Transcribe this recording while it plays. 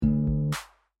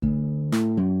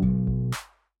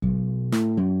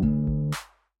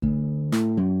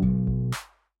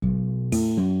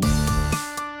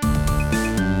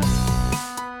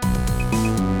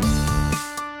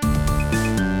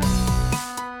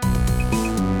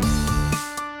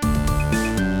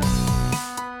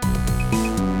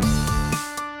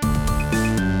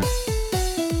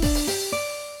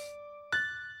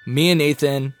me and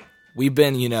Nathan, we've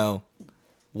been,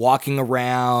 walking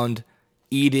around,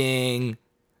 eating,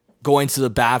 going to the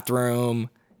bathroom,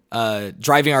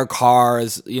 driving our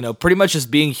cars, pretty much just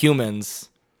being humans.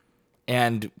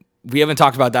 And we haven't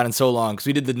talked about that in so long because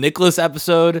we did the Nicholas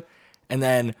episode and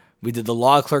then we did the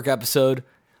Law Clerk episode.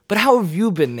 But how have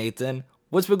you been, Nathan?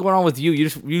 What's been going on with you? You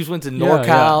just went to NorCal.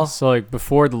 Yeah. So like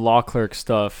before the Law Clerk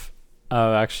stuff,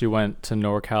 I actually went to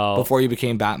NorCal. Before you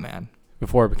became Batman.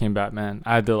 Before I became Batman.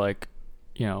 I had to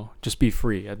just be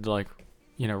free. I had to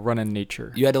run in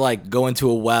nature. You had to go into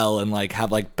a well and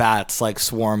have bats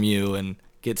swarm you and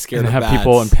get scared and of have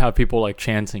bats. Have people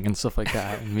chanting and stuff like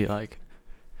that and be like.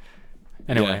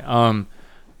 Anyway, yeah.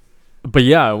 But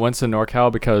yeah, I went to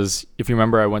NorCal because if you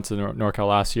remember, I went to NorCal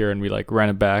last year and we ran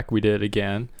it back. We did it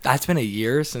again. That's been a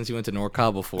year since you went to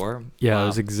NorCal before. Yeah, wow. It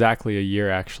was exactly a year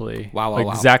actually. Wow.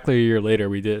 Exactly a year later,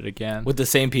 we did it again with the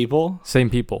same people. Same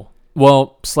people.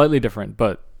 Well, slightly different,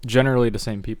 but generally the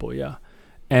same people. Yeah,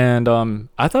 and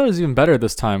I thought it was even better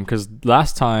this time because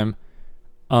last time,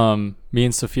 me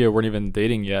and Sophia weren't even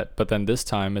dating yet, but then this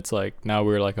time it's now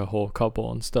we're a whole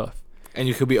couple and stuff. And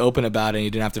you could be open about it and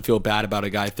you didn't have to feel bad about a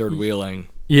guy third wheeling.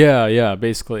 Yeah,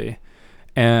 basically.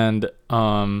 And it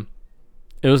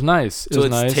was nice. So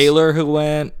it's nice. Taylor who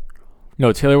went?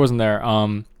 No, Taylor wasn't there.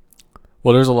 Well,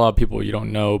 there's a lot of people you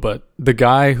don't know, but the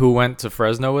guy who went to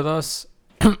Fresno with us,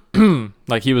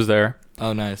 he was there.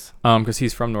 Oh, nice. Because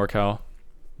he's from NorCal.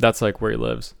 That's where he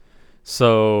lives.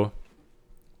 So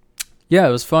yeah,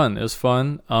 it was fun.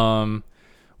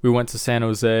 We went to San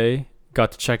Jose.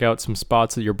 Got to check out some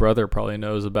spots that your brother probably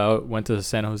knows about. Went to the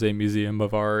San Jose Museum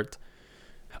of Art.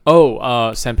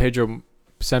 Oh, San Pedro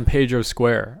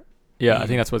Square. Yeah, I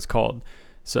think that's what it's called.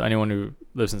 So anyone who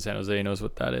lives in San Jose knows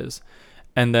what that is.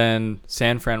 And then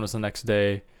San Fran was the next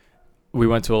day. We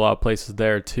went to a lot of places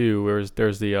there too.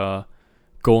 There's the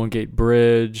Golden Gate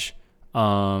Bridge. We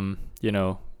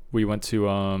went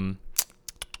to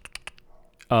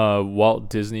Walt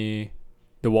Disney,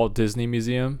 the Walt Disney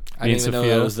Museum. I didn't even know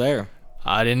that was there.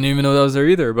 I didn't even know that was there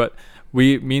either, but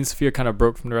me and Sophia kind of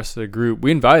broke from the rest of the group. We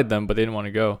invited them, but they didn't want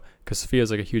to go because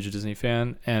Sophia's a huge Disney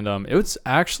fan, and it was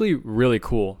actually really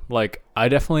cool. I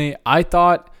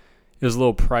thought it was a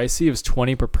little pricey. It was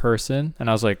 $20 per person, and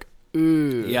I was like,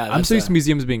 ooh. Yeah, I'm so used to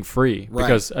museums being free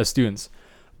because as students,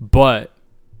 but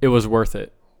it was worth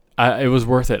it. It was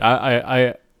worth it.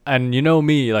 And you know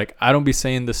me, I don't be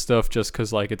saying this stuff just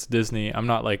because it's Disney. I'm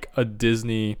not a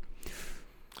Disney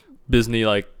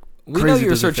we know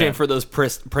you're searching for those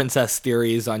princess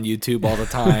theories on YouTube all the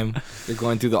time. You're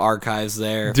going through the archives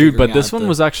there. Dude, but this one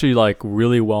was actually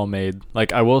really well made.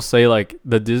 I will say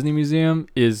the Disney Museum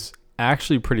is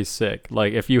actually pretty sick.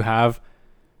 If you're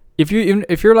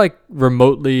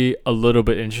remotely a little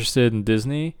bit interested in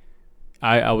Disney,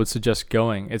 I would suggest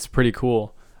going. It's pretty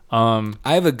cool. I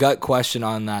have a gut question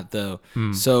on that though.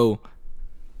 So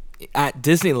at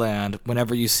Disneyland,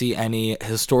 whenever you see any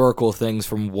historical things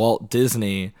from Walt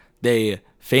Disney, they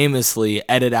famously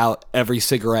edit out every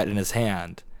cigarette in his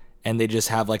hand, and they just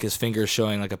have his fingers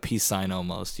showing a peace sign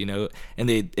almost, and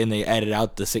they edit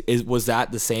out was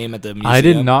that the same at the museum? I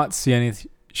did not see any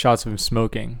shots of him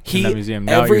smoking in that museum.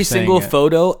 Now every single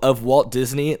photo of Walt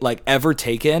Disney ever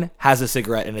taken has a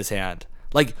cigarette in his hand.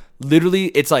 Literally,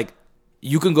 it's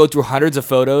you can go through hundreds of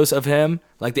photos of him,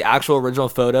 the actual original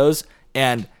photos,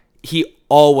 and he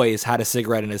always had a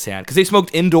cigarette in his hand because they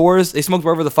smoked indoors. They smoked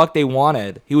wherever the fuck they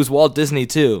wanted. He was Walt Disney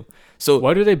too. So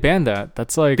why do they ban that?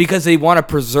 That's because they want to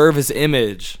preserve his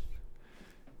image.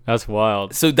 That's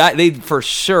wild. So that they for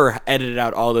sure edited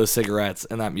out all those cigarettes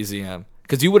in that museum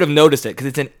because you would have noticed it because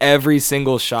it's in every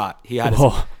single shot. He had.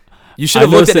 You should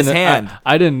have looked at his hand.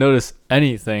 I didn't notice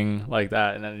anything like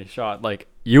that in any shot.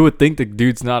 You would think the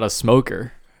dude's not a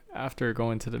smoker after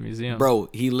going to the museum. Bro,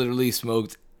 he literally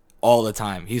smoked all the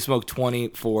time. He smoked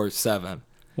 24/7.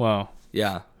 Wow.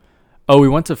 Yeah. Oh, we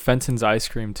went to Fenton's Ice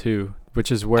Cream too,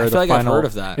 which is where I've heard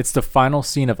of that. It's the final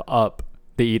scene of Up.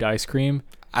 They eat ice cream.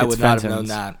 I would not have known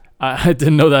that. I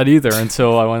didn't know that either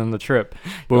until I went on the trip.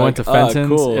 We went to Fenton's.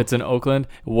 Cool. It's in Oakland.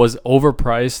 It was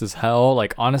overpriced as hell.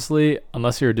 Honestly,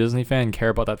 unless you're a Disney fan and care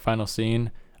about that final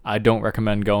scene, I don't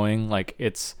recommend going.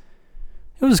 It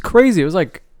was crazy. It was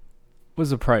what was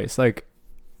the price?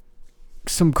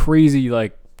 Some crazy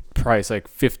price,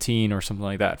 15 or something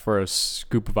like that for a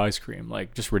scoop of ice cream.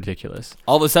 Just ridiculous.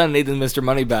 All of a sudden, Nathan Mr.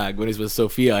 Moneybag when he's with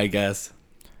Sophia, I guess.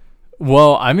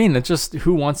 Well, I mean, it's just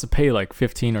who wants to pay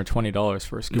 $15 or $20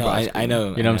 for a scoop of ice cream? I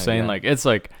know. You know what I'm saying? Yeah. It's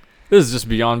this is just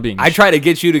beyond being. I try to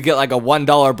get you to get a $1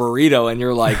 burrito, and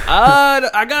you're like,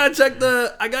 I gotta check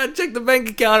the bank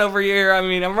account over here. I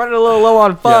mean, I'm running a little low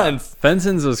on funds. Yeah.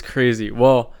 Fenton's was crazy.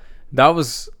 Well, that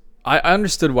was I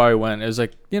understood why we went. It was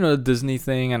like, you know, the Disney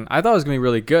thing, and I thought it was gonna be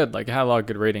really good. Like, it had a lot of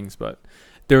good ratings, but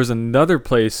there was another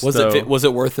place. Was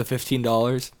it worth the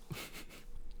 $15?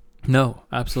 No,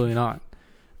 absolutely not.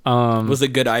 Was it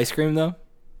good ice cream though?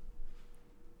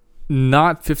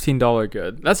 Not $15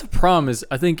 good. That's the problem. Is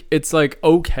I think it's like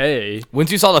okay.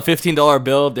 Once you saw the $15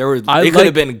 bill, they I could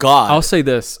have been God. I'll say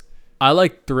this: I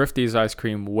like Thrifty's ice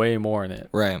cream way more in it.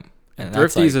 Right, and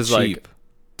Thrifty's that's, is cheap. like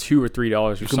 $2 or $3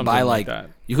 or something like that.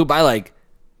 You could buy like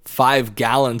 5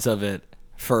 gallons of it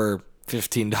for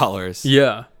 $15.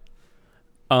 Yeah.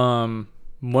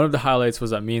 One of the highlights was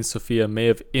that me and Sophia may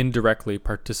have indirectly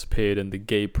participated in the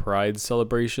gay pride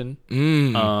celebration.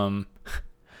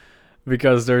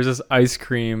 Because there's this ice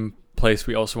cream place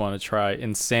we also want to try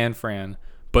in San Fran,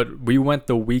 but we went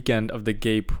the weekend of the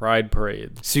gay pride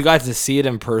parade. So you got to see it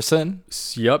in person?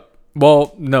 Yep.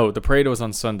 Well, no, the parade was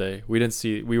on Sunday. We didn't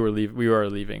see. We were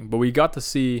leaving, but we got to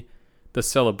see the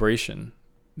celebration.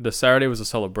 The Saturday was a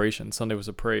celebration. Sunday was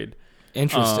a parade.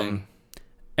 Interesting.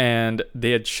 And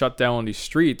they had shut down these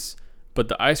streets, but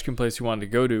the ice cream place we wanted to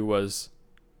go to was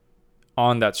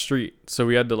on that street. So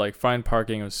we had to like find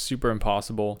parking. It was super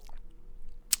impossible.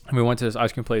 And we went to this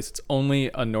ice cream place. It's only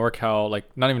a NorCal, like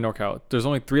not even NorCal. There's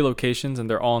only 3 locations and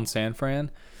they're all in San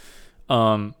Fran.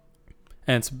 And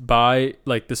it's by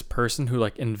like this person who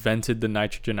like invented the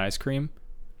nitrogen ice cream.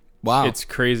 Wow. It's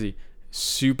crazy.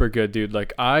 Super good, dude.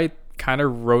 Like I kind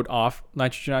of wrote off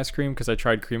nitrogen ice cream because I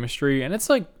tried Creamistry and it's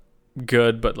like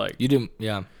good, but like you didn't,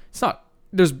 yeah. It's not.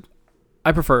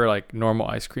 I prefer like normal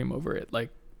ice cream over it.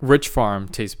 Like Rich Farm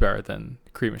tastes better than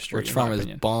Creamistry. Rich Farm is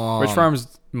bomb. Rich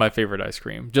Farm's my favorite ice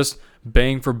cream. Just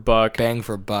bang for buck. Bang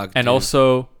for buck. And dude.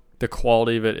 also the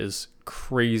quality of it is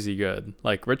crazy good.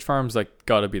 Like Rich Farm's like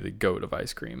gotta be the goat of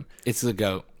ice cream. It's the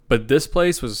goat. But this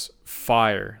place was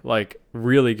fire. Like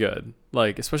really good.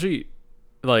 Like especially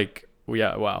like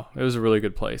yeah, wow. It was a really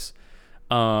good place.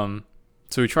 So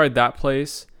we tried that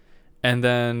place and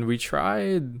then we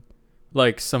tried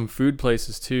like some food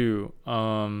places too.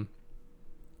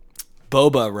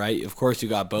 Boba, right? Of course you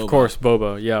got boba. Of course,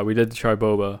 boba. Yeah, we did try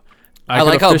boba. I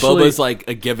like how boba's like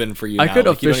a given for you now. I could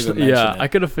like, officially, I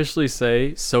could officially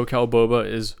say SoCal boba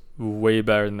is way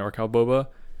better than NorCal boba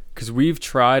because we've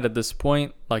tried at this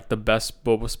point like the best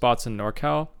boba spots in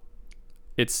NorCal.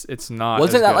 It's not.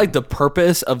 Wasn't that good. like the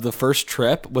purpose of the first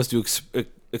trip was to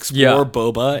explore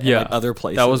boba in like other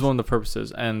places? That was one of the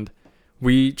purposes, and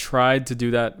we tried to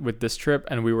do that with this trip,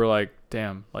 and we were like,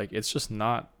 damn, like it's just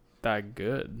not that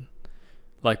good.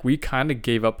 Like we kind of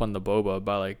gave up on the boba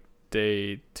by like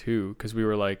day 2 because we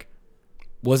were like,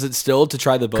 was it still to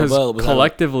try the boba?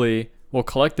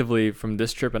 Collectively from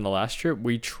this trip and the last trip,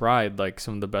 we tried like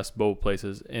some of the best boba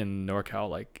places in NorCal,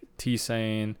 like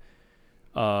T-Sane,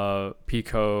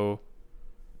 Pico,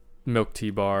 Milk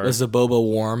Tea Bar. Was the boba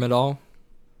warm at all?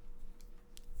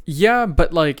 Yeah,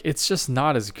 but like it's just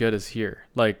not as good as here.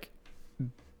 Like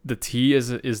the tea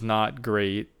is not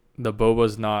great. The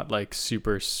boba's not like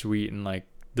super sweet and like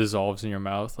dissolves in your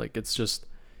mouth. Like it's just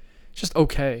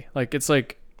okay. Like it's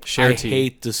like share tea. I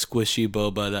hate the squishy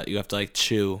boba that you have to like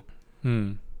chew.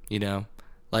 You know,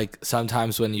 like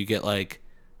sometimes when you get like,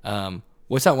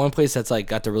 what's that one place that's like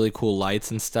got the really cool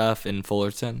lights and stuff in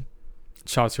Fullerton?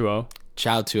 Chow 2O.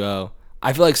 Chow 2O.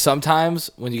 I feel like sometimes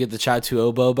when you get the Chow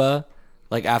 2O boba,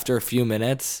 like after a few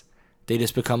minutes, they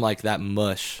just become like that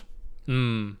mush.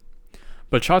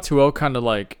 But Chow 2O kind of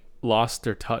like lost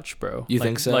their touch, bro. You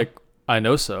think so? Like I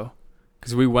know so,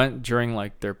 because we went during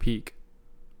like their peak.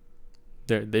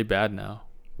 They bad now.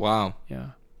 Wow.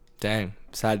 Yeah. Dang.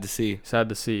 Sad to see. Sad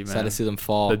to see, man. Sad to see them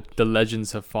fall. The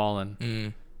legends have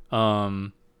fallen.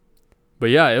 But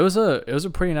yeah, it was a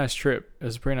pretty nice trip.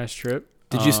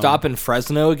 Did you stop in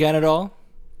Fresno again at all?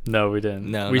 No, we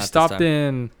didn't. No, we not stopped this time.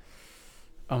 in.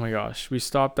 Oh my gosh, we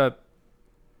stopped at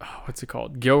what's it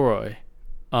called, Gilroy,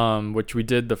 which we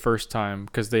did the first time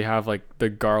because they have like the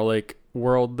garlic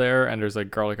world there, and there's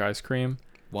like garlic ice cream.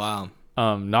 Wow.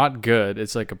 Not good.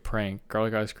 It's like a prank.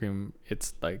 Garlic ice cream.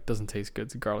 It's like doesn't taste good.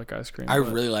 It's garlic ice cream. I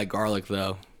really like garlic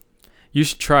though. You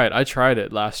should try it. I tried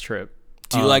it last trip.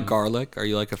 Do you like garlic? Are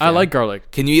you like a fan? I like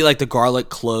garlic. Can you eat like the garlic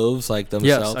cloves like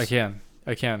themselves? Yes,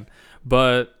 I can.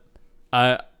 But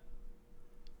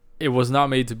it was not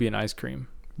made to be an ice cream.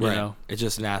 You know? It's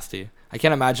just nasty. I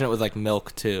can't imagine it with like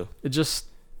milk too. It's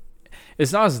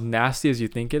not as nasty as you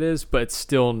think it is, but it's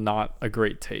still not a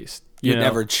great taste. You'd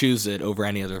never choose it over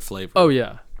any other flavor. Oh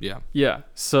yeah. Yeah. Yeah.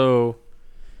 So,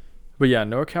 but yeah,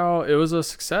 NorCal, it was a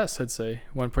success. I'd say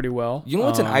went pretty well. You know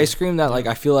what's an ice cream that like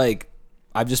I feel like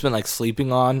I've just been like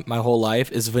sleeping on my whole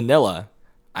life is vanilla.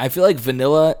 I feel like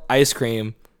vanilla ice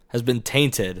cream has been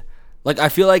tainted. Like I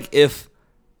feel like if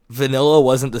vanilla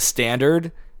wasn't the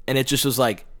standard, and it just was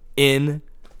like in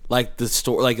like the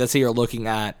store. Like let's say you're looking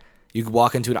at, you could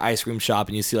walk into an ice cream shop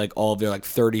and you see like all of their like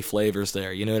 30 flavors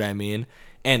there. You know what I mean?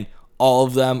 And all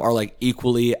of them are like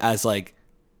equally as like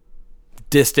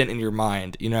distant in your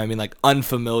mind. You know what I mean? Like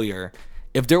unfamiliar.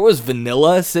 If there was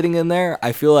vanilla sitting in there,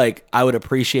 I feel like I would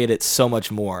appreciate it so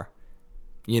much more.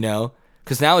 You know?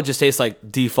 Because now it just tastes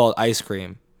like default ice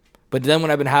cream. But then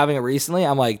when I've been having it recently,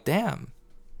 I'm like, damn.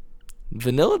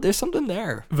 Vanilla, there's something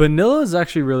there. Vanilla is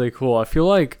actually really cool. I feel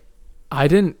like I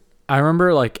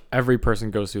remember like every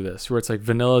person goes through this where it's like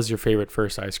vanilla is your favorite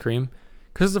first ice cream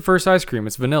because it's the first ice cream.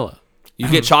 It's vanilla. You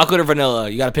get chocolate or vanilla.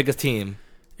 You got to pick a team.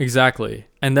 Exactly.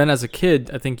 And then as a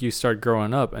kid, I think you start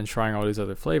growing up and trying all these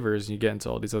other flavors. And you get into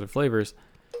all these other flavors.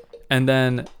 And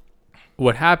then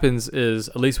what happens is,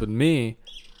 at least with me,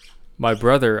 my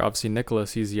brother, obviously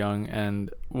Nicholas, he's young.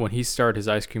 And when he started his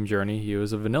ice cream journey, he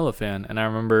was a vanilla fan. And I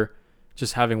remember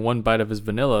just having one bite of his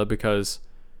vanilla because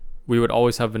we would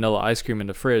always have vanilla ice cream in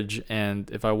the fridge, and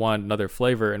if I wanted another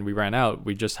flavor and we ran out,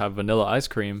 we'd just have vanilla ice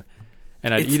cream,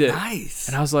 and I'd eat it. Nice.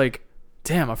 And I was like,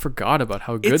 damn, I forgot about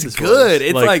how good it's this good. was.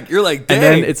 It's like you're like, dang. And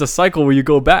then it's a cycle where you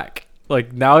go back.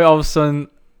 Like now all of a sudden,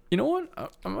 you know what?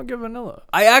 I'm gonna get vanilla.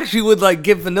 I actually would like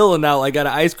get vanilla now, like at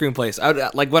an ice cream place. I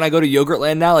would, like when I go to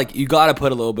Yogurtland now, like you gotta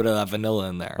put a little bit of that vanilla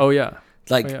in there. Oh yeah.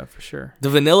 Like, oh, yeah, for sure. The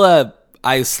vanilla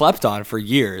I slept on for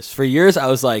years. For years I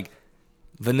was like,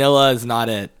 vanilla is not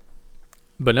it.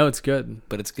 But no, it's good.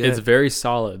 But it's good. It's very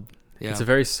solid. Yeah. It's a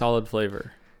very solid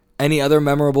flavor. Any other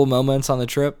memorable moments on the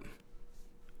trip?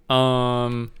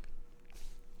 There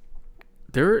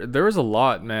was a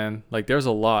lot, man. Like there's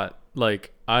a lot.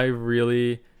 Like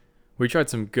we tried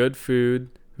some good food.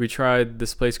 We tried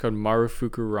this place called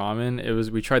Marufuku Ramen.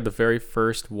 We tried the very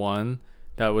first one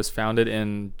that was founded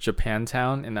in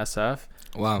Japantown in SF.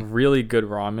 Wow. Really good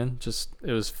ramen.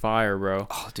 It was fire, bro.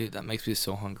 Oh, dude, that makes me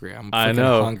so hungry. I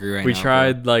know. Hungry right now. We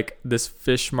tried like this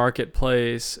fish market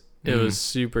place. It was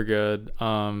super good.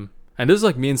 And this is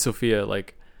like me and Sophia,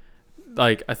 like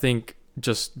I think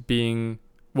just being,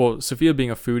 well, Sophia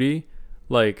being a foodie,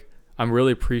 like I'm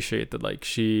really appreciate that like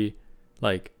she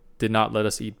like did not let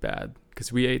us eat bad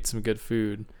because we ate some good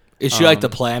food. Is she like the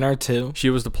planner too? She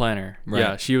was the planner. Right.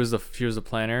 Yeah, she was the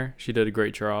planner. She did a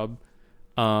great job.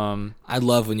 I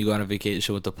love when you go on a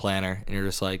vacation with the planner and you're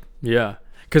just like, yeah,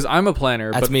 because I'm a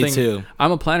planner. That's me too.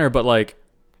 I'm a planner, but like,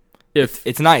 if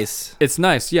it's nice, it's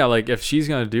nice. Yeah, like if she's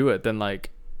gonna do it, then like,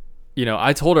 you know,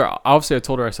 I told her. I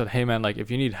said, hey man, like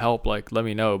if you need help, like let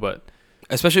me know. But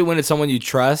especially when it's someone you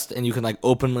trust and you can like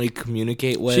openly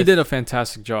communicate with. She did a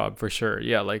fantastic job for sure.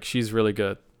 Yeah, like she's really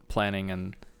good at planning,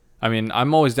 and I mean,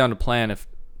 I'm always down to plan if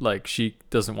like she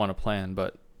doesn't want to plan,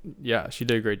 but yeah, she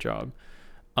did a great job.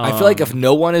 I feel like if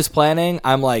no one is planning,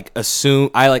 I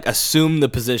assume the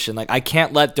position. Like I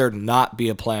can't let there not be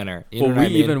a planner. You know what I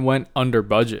mean? Even went under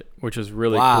budget, which is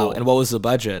really cool. And what was the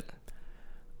budget?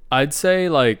 I'd say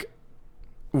like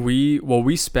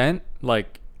we spent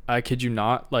like, I kid you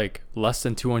not, like less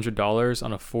than $200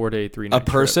 on a 4-day 3-night a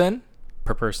person trip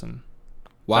per person.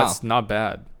 Wow, that's not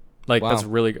bad. Like that's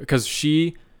really good because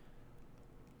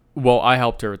I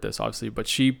helped her with this obviously, but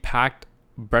she packed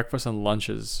breakfast and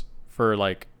lunches for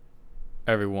like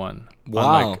everyone. Wow.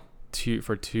 On, like, two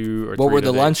or three. What were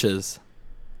the lunches?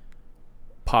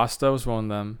 Pasta was one of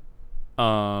them.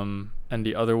 And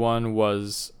the other one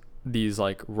was these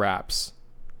like wraps.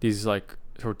 These like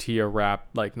tortilla wrap,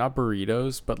 like not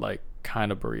burritos, but like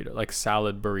kind of burrito, like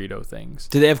salad burrito things.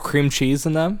 Did they have cream cheese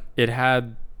in them? It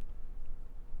had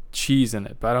cheese in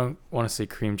it, but I don't want to say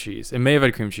cream cheese. It may have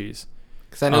had cream cheese.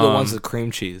 Because I know the ones with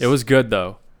cream cheese. It was good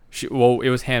though. It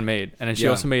was handmade, and then she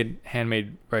also made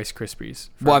handmade Rice Krispies.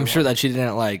 Well, I'm sure that she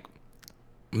didn't like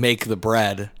make the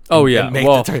bread. Oh yeah, when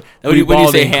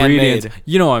you say handmade,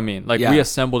 you know what I mean. Like we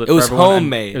assembled it. It was for everyone,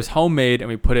 homemade. It was homemade, and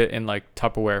we put it in like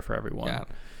Tupperware for everyone. Yeah.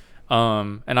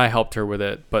 And I helped her with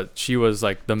it, but she was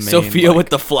like the main. Sophia like, with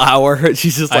the flour.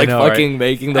 She's just like fucking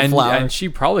making the flour. And she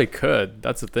probably could.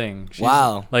 That's the thing.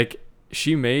 Wow. Like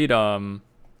she made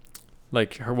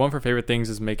like one of her favorite things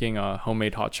is making a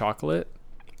homemade hot chocolate.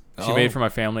 She made for my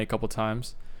family a couple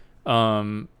times.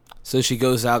 So she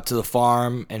goes out to the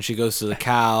farm and she goes to the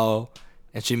cow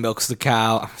and she milks the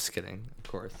cow. I'm just kidding, of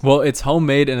course. Well, it's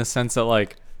homemade in a sense that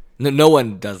like no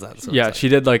one does that. So yeah, she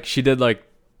did like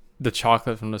the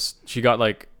chocolate from this. She got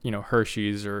like, you know,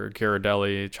 Hershey's or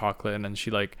Ghirardelli chocolate, and then she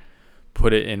like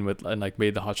put it in with and like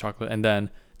made the hot chocolate. And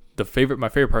then my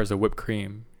favorite part is the whipped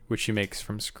cream, which she makes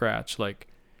from scratch. Like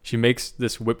she makes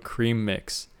this whipped cream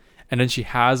mix. And then she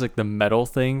has like the metal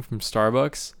thing from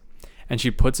Starbucks, and she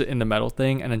puts it in the metal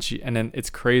thing, and then it's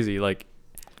crazy. Like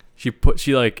she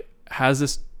like has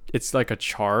this it's like a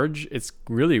charge. It's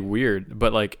really weird,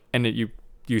 but like, and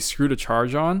you screw the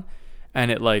charge on,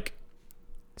 and it like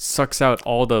sucks out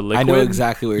all the liquid. I know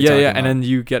exactly what you're talking about. And then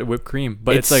you get whipped cream.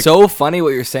 But it's like so funny what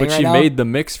you're saying but right she now. made the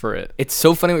mix for it. It's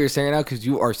so funny what you're saying right now because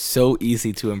you are so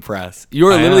easy to impress. You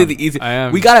are I literally am. the easy. I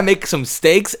am. We gotta make some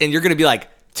steaks, and you're gonna be like,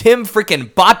 Tim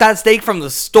freaking bought that steak from the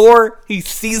store. He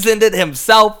seasoned it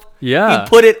himself. Yeah. He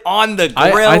put it on the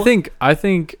grill.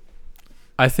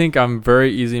 I think I'm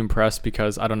very easy impressed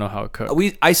because I don't know how to cook.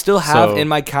 I still have So- in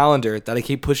my calendar that I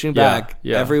keep pushing Yeah, back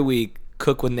yeah. every week.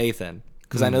 Cook with Nathan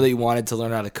because I know that you wanted to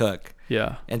learn how to cook,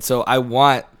 Yeah. and so I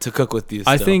want to cook with you.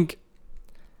 I still. think,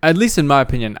 at least in my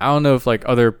opinion, I don't know if like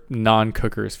other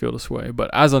non-cookers feel this way, but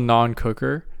as a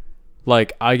non-cooker,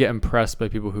 like I get impressed by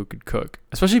people who could cook,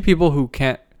 especially people who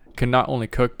can not only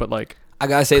cook but like I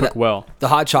gotta say cook that well. the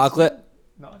hot chocolate.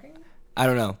 I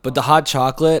don't know, but the hot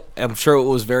chocolate, I'm sure it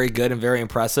was very good and very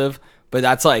impressive. But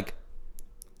that's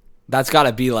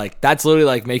gotta be like, that's literally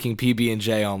like making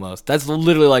PB&J almost. That's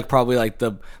literally like probably like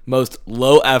the most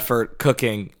low effort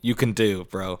cooking you can do,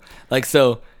 bro. Like,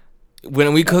 so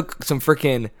when we cook some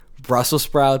freaking Brussels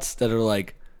sprouts that are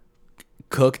like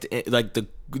cooked like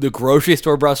the grocery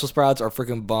store Brussels sprouts are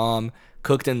freaking bomb,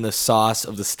 cooked in the sauce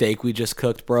of the steak we just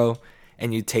cooked, bro,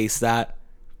 and you taste that,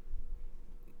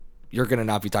 you're gonna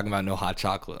not be talking about no hot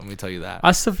chocolate. Let me tell you that.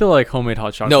 I still feel like homemade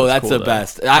hot chocolate. No, is that's cool, the though.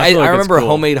 best. feel I like it's remember cool.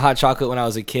 homemade hot chocolate when I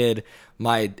was a kid.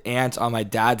 My aunt on my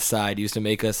dad's side used to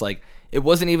make us like, it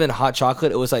wasn't even hot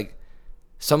chocolate. It was like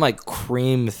some like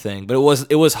cream thing, but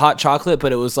it was hot chocolate,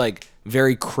 but it was like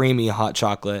very creamy hot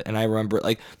chocolate. And I remember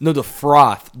like, no, the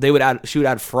froth. She would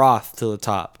add froth to the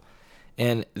top,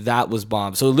 and that was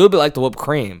bomb. So a little bit like the whipped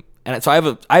cream. And so I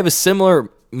have a similar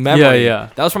memory. Yeah.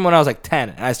 That was from when I was like 10,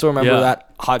 and I still remember Yeah. that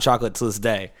hot chocolate to this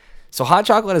day. So hot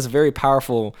chocolate is very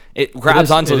powerful. It grabs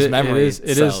onto those memory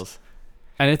cells.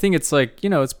 And I think it's like,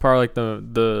 it's part of like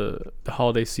the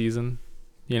holiday season,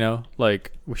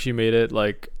 like she made it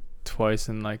like twice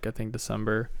in like I think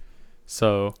December.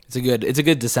 So It's a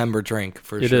good December drink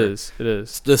for it sure. is.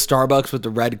 The Starbucks with the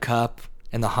red cup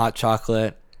and the hot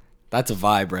chocolate. That's a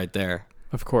vibe right there.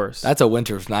 Of course. That's a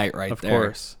winter's night right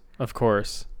there. Of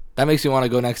course. That makes me want to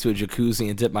go next to a jacuzzi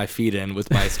and dip my feet in with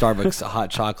my Starbucks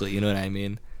hot chocolate. You know what I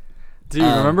mean? Dude,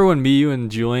 remember when me, you, and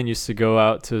Julian used to go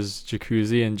out to his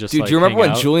jacuzzi and just Dude, like, do you remember hang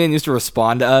when out? Julian used to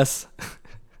respond to us?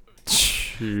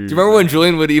 Dude, Do you remember when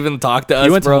Julian would even talk to us,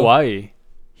 he went bro? to Hawaii?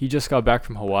 He just got back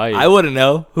from Hawaii. I wouldn't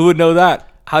know. Who would know that?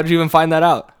 How'd you even find that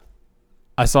out?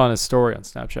 I saw in his story on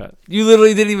Snapchat. You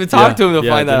literally didn't even talk to him to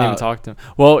find that I didn't out. even talk to him.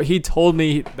 Well, he told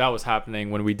me that was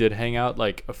happening when we did hang out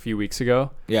like a few weeks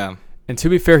ago. Yeah. And to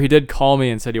be fair, he did call me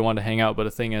and said he wanted to hang out. But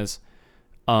the thing is,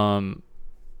 I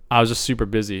was just super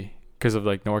busy because of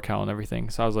like NorCal and everything.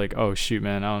 So I was like, oh shoot,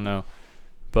 man, I don't know.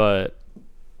 But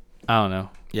I don't know.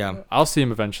 Yeah. I'll see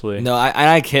him eventually. No,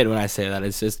 I kid when I say that.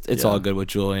 It's just it's Yeah. all good with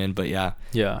Julian, but yeah.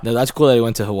 Yeah. No, that's cool that he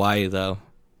went to Hawaii though.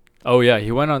 Oh yeah,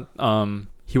 he went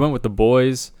with the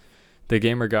boys, the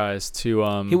gamer guys to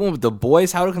He went with the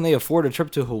boys. How can they afford a trip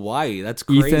to Hawaii? That's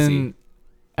crazy.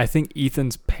 I think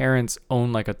Ethan's parents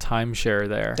own like a timeshare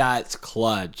there. That's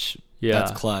clutch. Yeah.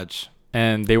 That's clutch.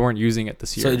 And they weren't using it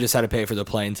this year. So you just had to pay for the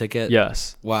plane ticket?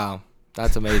 Yes. Wow.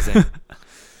 That's amazing.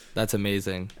 That's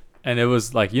amazing. And it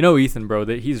was like, Ethan, bro,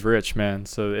 he's rich, man.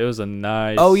 So it was a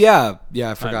nice. Oh yeah.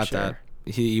 Yeah, I forgot timeshare.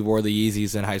 that. He wore the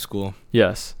Yeezys in high school.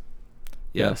 Yes.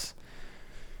 Yeah. Yes.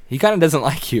 He kind of doesn't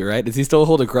like you, right? Does he still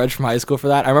hold a grudge from high school for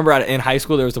that? I remember in high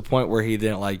school there was a point where he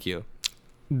didn't like you.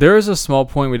 There is a small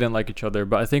point we didn't like each other,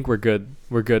 but I think we're good.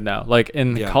 We're good now. Like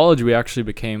in college, we actually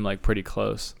became like pretty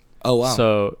close. Oh wow.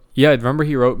 So yeah, remember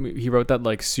he wrote that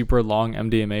like super long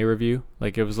MDMA review.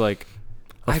 Like it was like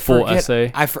a full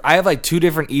essay. I have like two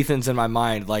different Ethans in my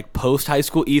mind, like post high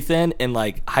school Ethan and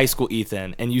like high school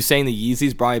Ethan. And you saying the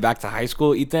Yeezys brought me back to high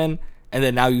school Ethan, and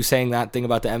then now you saying that thing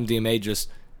about the MDMA just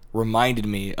reminded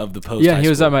me of the post. Yeah, he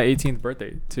was at my 18th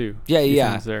birthday too. Yeah, Ethan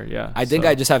yeah. was there. Yeah. I think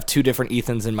I just have two different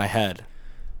Ethans in my head.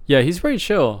 Yeah, he's pretty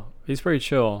chill.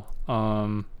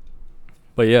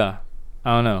 But yeah,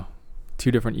 I don't know.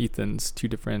 Two different Ethans, two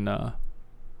different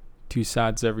two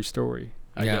sides to every story,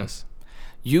 I guess.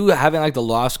 You having like the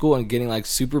law school and getting like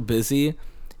super busy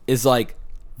is like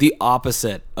the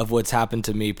opposite of what's happened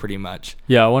to me pretty much.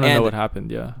 Yeah, I want to know what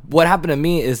happened. Yeah. What happened to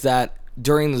me is that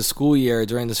during the school year,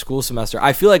 during the school semester,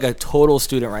 I feel like a total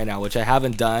student right now, which I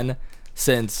haven't done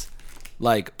since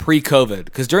like pre-COVID.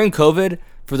 Because during COVID,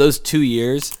 for those 2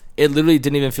 years, it literally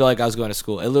didn't even feel like I was going to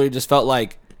school. It literally just felt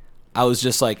like I was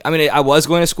just like, I mean, I was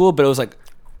going to school, but it was like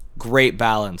great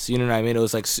balance. You know what I mean? It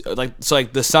was like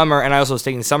the summer, and I also was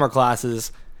taking summer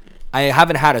classes. I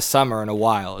haven't had a summer in a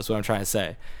while, is what I'm trying to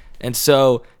say. And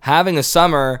so having a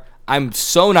summer, I'm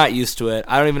so not used to it.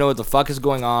 I don't even know what the fuck is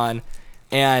going on.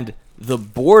 And the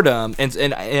boredom, and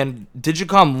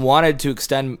Digicom wanted to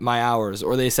extend my hours,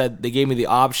 or they gave me the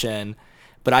option,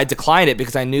 but I declined it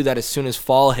because I knew that as soon as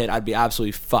fall hit, I'd be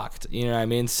absolutely fucked. You know what I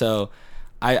mean? So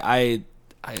I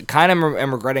kind of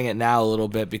am regretting it now a little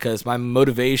bit because my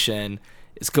motivation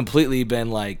has completely been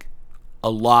like a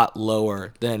lot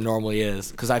lower than it normally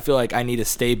is, because I feel like I need to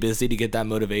stay busy to get that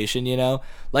motivation, you know?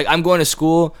 Like, I'm going to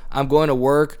school, I'm going to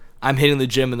work, I'm hitting the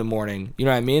gym in the morning, you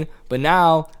know what I mean? But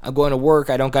now I'm going to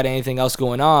work, I don't got anything else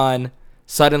going on.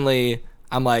 Suddenly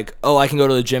I'm like, oh, I can go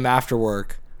to the gym after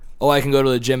work. Oh, I can go to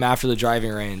the gym after the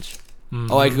driving range.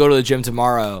 Oh, I can go to the gym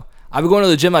tomorrow. I've been going to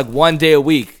the gym like 1 day a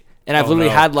week, and I've literally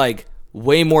had like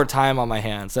way more time on my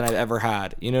hands than I've ever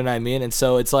had, you know what I mean? And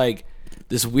so it's like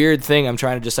this weird thing I'm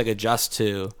trying to just like adjust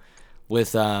to,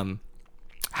 with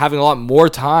having a lot more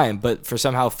time, but for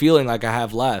somehow feeling like I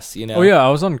have less, you know? Oh yeah, I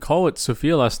was on call with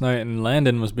Sophia last night, and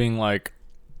Landon was being like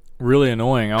really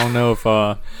annoying. I don't know if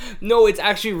No, it's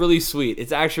actually really sweet.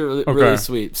 It's actually really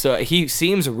sweet. So he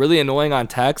seems really annoying on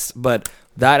text, but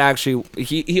that actually,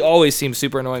 he always seems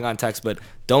super annoying on text, but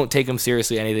don't take him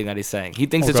seriously, anything that he's saying. He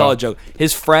thinks it's all a joke.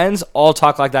 His friends all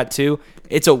talk like that too.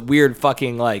 It's a weird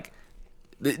fucking like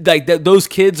those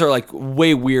kids are like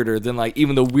way weirder than like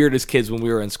even the weirdest kids when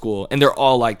we were in school, and they're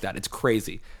all like that. It's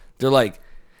crazy. They're like,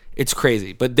 it's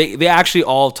crazy, but they actually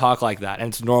all talk like that, and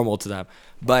it's normal to them.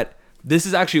 But this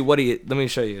is actually what let me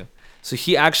show you. So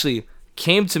he actually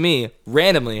came to me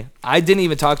randomly. I didn't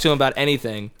even talk to him about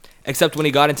anything except when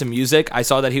he got into music. I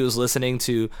saw that he was listening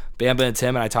to Bamba and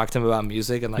Tim, and I talked to him about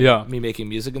music and like me making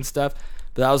music and stuff.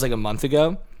 But that was like a month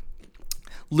ago.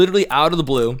 Literally out of the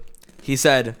blue, he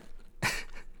said,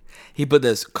 he put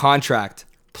this contract,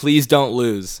 please don't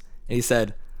lose. And he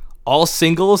said, all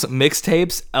singles,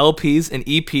 mixtapes, LPs, and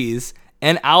EPs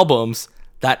and albums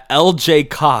that LJ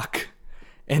Cock.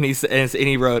 And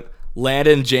he wrote,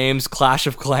 Landon James Clash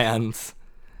of Clans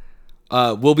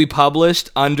will be published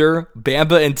under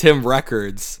Bamba and Tim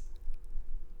Records.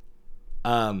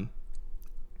 1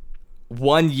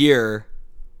 year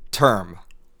term.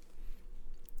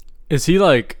 Is he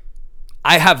like...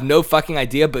 I have no fucking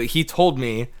idea, but he told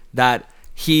me that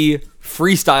he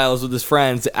freestyles with his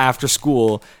friends after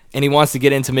school, and he wants to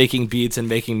get into making beats and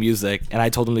making music, and I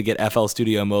told him to get FL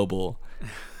Studio Mobile.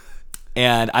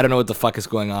 And I don't know what the fuck is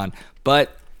going on,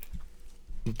 but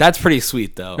that's pretty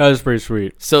sweet though. That is pretty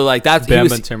sweet. So like that's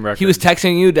Bamba and Tim Records. He was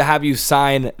texting you to have you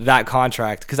sign that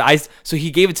contract, so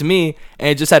he gave it to me and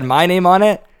it just had my name on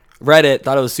it. Read it,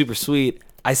 thought it was super sweet.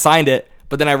 I signed it,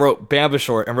 but then I wrote Bamba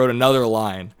short and wrote another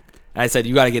line, and I said,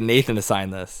 you got to get Nathan to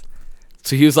sign this.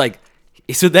 So he was like,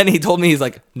 so then he told me, he's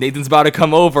like, Nathan's about to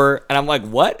come over. And I'm like,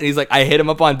 what? And he's like, I hit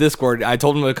him up on Discord. I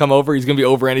told him to come over. He's going to be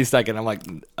over any second. I'm like,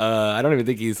 I don't even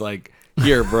think he's like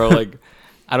here, bro. Like,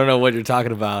 I don't know what you're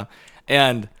talking about.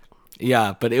 And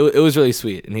yeah, but it was really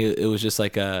sweet. And it was just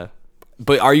like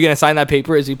but are you going to sign that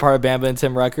paper? Is he part of Bamba and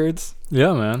Tim Records?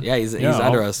 Yeah, man. Yeah, he's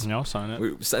under us. Yeah, I'll sign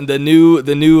it. The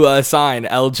new sign,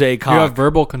 LJ Cock. You have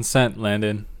verbal consent,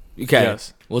 Landon. Okay.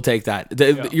 Yes. We'll take that.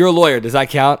 You're a lawyer. Does that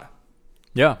count?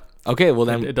 Yeah. Okay, well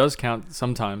then it does count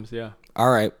sometimes, yeah. All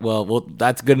right. Well,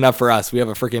 that's good enough for us. We have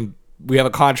a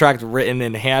contract written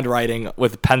in handwriting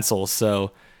with pencil,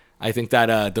 so I think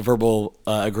that the verbal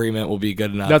agreement will be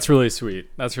good enough. That's really sweet.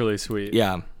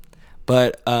 Yeah.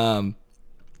 But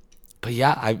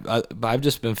yeah, I've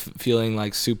just been feeling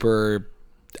like super.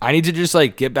 I need to just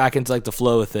like get back into like the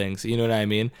flow of things. You know what I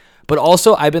mean? But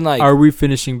also, I've been like, are we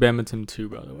finishing Bamba and Tim 2,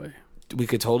 by the way? We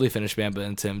could totally finish Bamba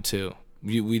and Tim 2.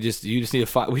 We just need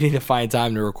to find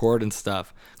time to record and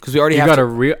stuff, because we already have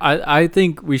to. I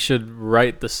think we should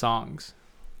write the songs.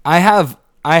 I have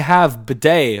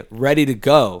Bidet ready to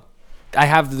go. I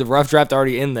have the rough draft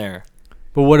already in there.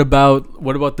 But what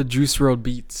about the Juice WRLD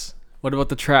beats? What about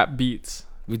the trap beats?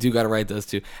 We do got to write those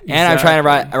too. Exactly. And I'm trying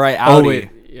to write Audi. Oh wait,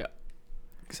 yeah,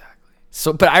 exactly.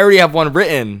 So, but I already have one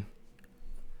written.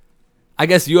 I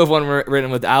guess you have one written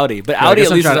with Audi, but yeah, Audi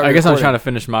at least. I guess I'm trying to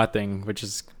finish my thing, which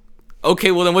is.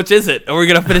 Okay, well then, which is it? Are we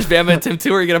gonna finish Bamba and Tim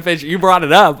 2? Or are you gonna finish? You brought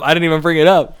it up. I didn't even bring it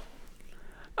up.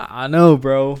 I know,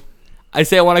 bro. I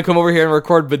say I want to come over here and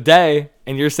record Bidet,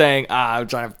 and you're saying, I'm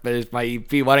trying to finish my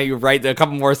EP. Why don't you write a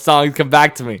couple more songs? Come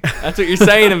back to me. That's what you're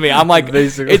saying to me. I'm like,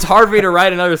 basically. It's hard for me to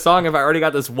write another song if I already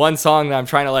got this one song that I'm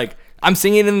trying to like. I'm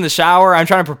singing in the shower. I'm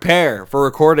trying to prepare for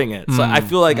recording it. So I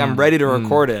feel like I'm ready to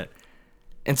record it,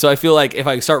 and so I feel like if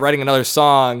I start writing another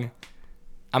song,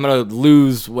 I'm going to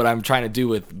lose what I'm trying to do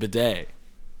with Bidet.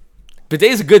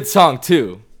 Bidet's a good song,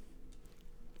 too.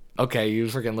 Okay, you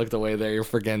freaking looked away there. You're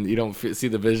freaking. You don't see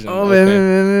the vision. Oh, okay.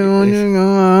 baby,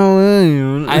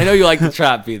 I know you like the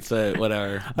trap beats, so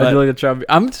whatever. I But do like a trap.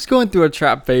 I'm just going through a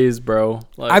trap phase, bro.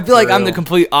 I feel like for I'm the real.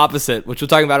 complete opposite, which we're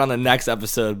talking about on the next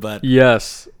episode. But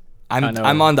Yes. I know.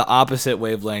 I'm on the opposite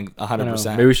wavelength, I know.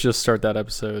 100%. Maybe we should just start that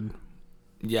episode.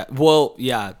 Yeah. Well,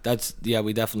 yeah.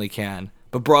 We definitely can.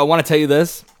 But bro, I want to tell you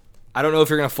this. I don't know if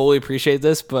you're gonna fully appreciate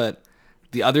this, but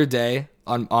the other day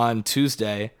on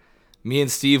Tuesday, me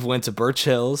and Steve went to Birch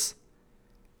Hills,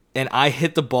 and I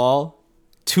hit the ball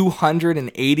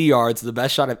 280 yards, the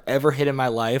best shot I've ever hit in my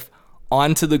life,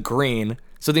 onto the green.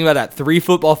 So think about that, 3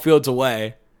 football fields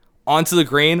away, onto the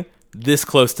green, this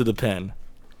close to the pin.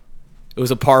 It was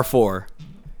a par 4.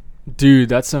 Dude,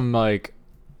 that's some like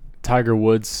Tiger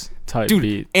Woods type Dude,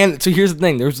 beat. and so here's the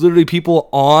thing. There's literally people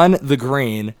on the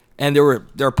green, and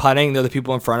they're putting. They're the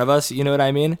people in front of us. You know what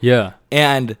I mean? Yeah.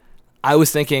 And I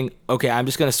was thinking, okay, I'm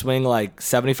just going to swing like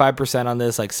 75% on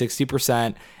this, like 60%,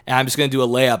 and I'm just going to do a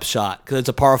layup shot because it's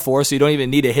a par 4, so you don't even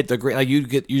need to hit the green. Like you're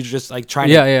just like trying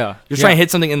to, Yeah. you're trying to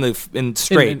hit something in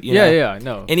straight. You know? Yeah,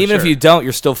 no. And even if you don't,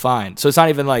 you're still fine. So it's not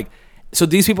even like, so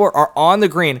these people are on the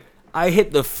green. I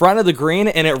hit the front of the green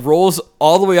and it rolls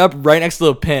all the way up right next to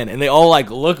the pin, and they all like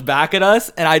look back at us,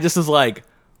 and I just was like,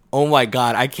 oh my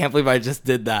God, I can't believe I just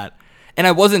did that. And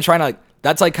I wasn't trying to like,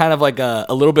 that's like kind of like a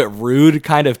little bit rude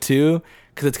kind of too,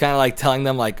 because it's kind of like telling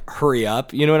them like hurry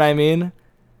up, you know what I mean?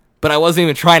 But I wasn't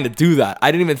even trying to do that.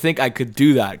 I didn't even think I could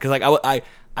do that because like I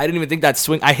didn't even think that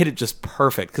swing, I hit it just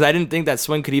perfect because I didn't think that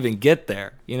swing could even get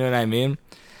there, you know what I mean?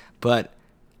 But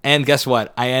and guess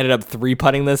what? I ended up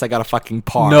 3-putting this. I got a fucking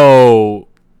par. No.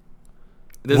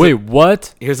 There's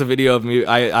What? Here's a video of me.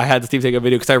 I had Steve take a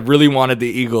video because I really wanted the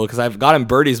eagle because I've gotten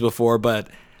birdies before, but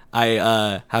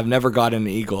I have never gotten an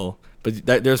eagle.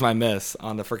 But there's my miss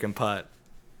on the freaking putt.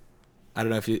 I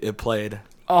don't know if it played.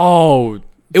 Oh,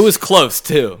 It was close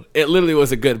too. It literally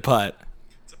was a good putt.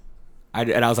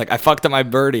 And I was like, I fucked up my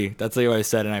birdie. That's what I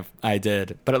said, and I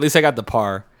did. But at least I got the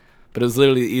par. But it was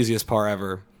literally the easiest par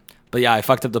ever. But yeah, I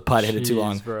fucked up the putt, hit it too Jeez,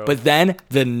 long. bro. But then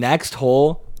the next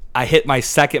hole, I hit my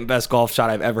second best golf shot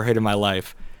I've ever hit in my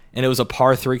life. And it was a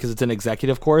par 3 because it's an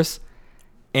executive course.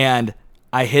 And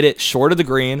I hit it short of the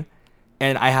green,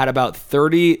 and I had about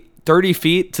 30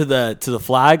 feet to the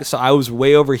flag. So I was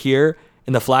way over here,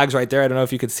 and the flag's right there. I don't know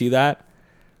if you could see that.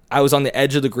 I was on the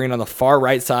edge of the green on the far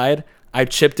right side. I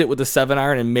chipped it with a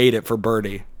 7-iron and made it for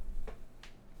birdie.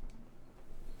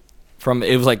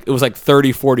 It was like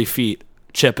 30, 40 feet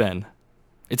chip in.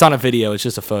 It's on a video. It's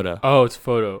just a photo. Oh, it's a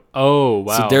photo. Oh,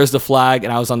 wow. So there's the flag,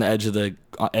 and I was on the edge of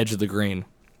the green.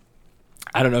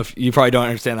 I don't know if you probably don't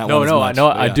understand that one. I know.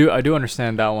 I do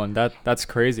understand that one. That's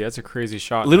crazy. That's a crazy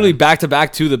shot. Literally man. back to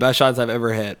back, 2 of the best shots I've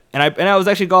ever hit, and I was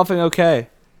actually golfing okay.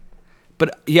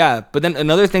 But yeah, but then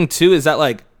another thing too is that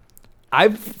like I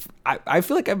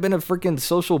feel like I've been a freaking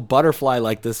social butterfly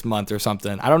like this month or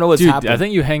something. I don't know what's Dude, happened. I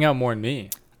think you hang out more than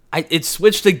me. It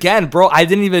switched again, bro. I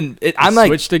didn't even. I'm like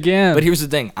switched again. But here's the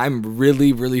thing: I'm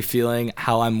really, really feeling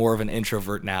how I'm more of an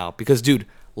introvert now. Because, dude,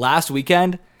 last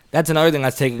weekend, that's another thing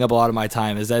that's taking up a lot of my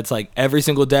time. Is that it's like every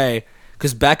single day.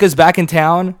 Because Becca's back in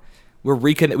town. We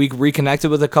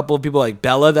reconnected with a couple of people like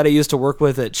Bella that I used to work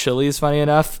with at Chili's. Funny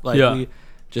enough, like we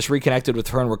just reconnected with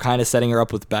her, and we're kind of setting her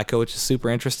up with Becca, which is super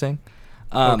interesting.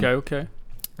 Okay.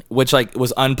 Which like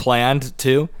was unplanned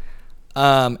too,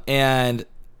 and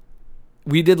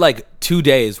we did like 2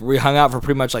 days. We hung out for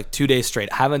pretty much like 2 days straight.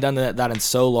 I haven't done that in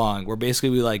so long. Where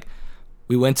basically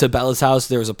we went to Bella's house.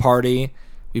 There was a party.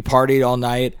 We partied all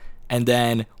night, and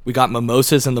then we got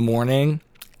mimosas in the morning.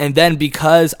 And then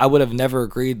because I would have never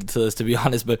agreed to this, to be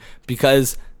honest, but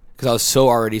because I was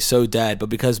already so dead, but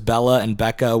because Bella and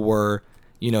Becca were,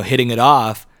 hitting it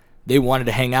off, they wanted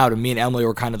to hang out, and me and Emily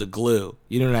were kind of the glue.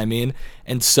 You know what I mean?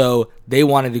 And so they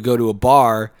wanted to go to a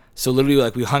bar. So literally,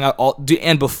 like, we hung out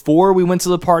and before we went to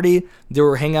the party, they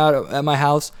were hanging out at my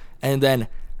house. And then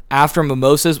after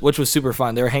mimosas, which was super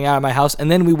fun, they were hanging out at my house. And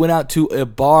then we went out to a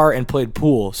bar and played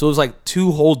pool. So it was like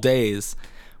 2 whole days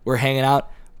we're hanging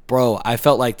out. Bro, I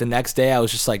felt like the next day I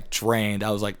was just like drained.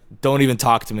 I was like, don't even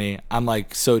talk to me. I'm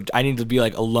like, I need to be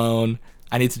like alone.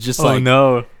 I need to just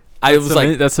no.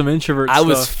 That's some introvert stuff. I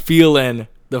was feeling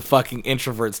the fucking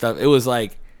introvert stuff. It was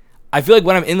like, I feel like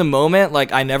when I'm in the moment,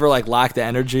 like I never like lack the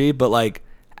energy, but like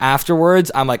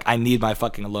afterwards, I'm like, I need my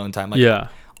fucking alone time. Like, yeah.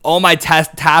 All my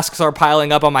tasks are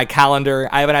piling up on my calendar.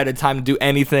 I haven't had the time to do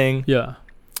anything. Yeah.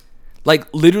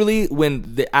 Like literally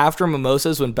after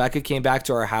mimosas, when Becca came back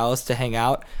to our house to hang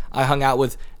out, I hung out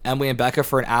with Emily and Becca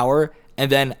for an hour. And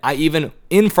then I even,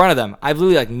 in front of them, I've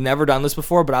literally like never done this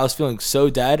before, but I was feeling so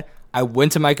dead. I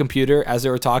went to my computer as they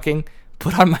were talking,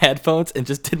 put on my headphones, and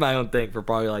just did my own thing for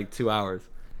probably like 2 hours.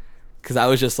 Because I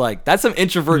was just like, that's some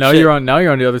introvert Now shit. you're on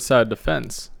the other side of the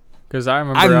fence. Because I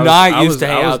remember I'm not used to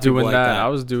hanging out with people doing like that. that. I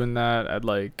was doing that at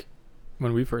like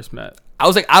when we first met. I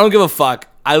was like, I don't give a fuck.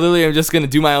 I literally am just going to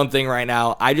do my own thing right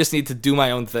now. I just need to do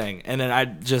my own thing. And then I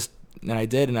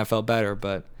did, and I felt better.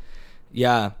 But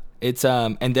yeah, it's,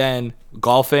 and then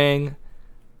golfing,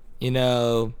 you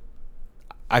know,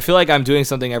 I feel like I'm doing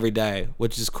something every day,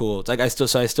 which is cool. It's like I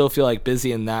still feel like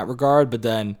busy in that regard, but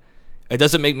then it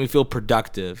doesn't make me feel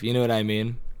productive. You know what I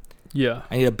mean? Yeah.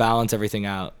 I need to balance everything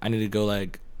out. I need to go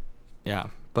like, yeah,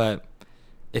 but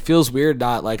it feels weird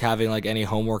not like having like any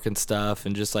homework and stuff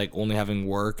and just like only having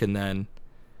work, and then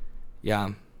yeah.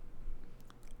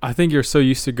 I think you're so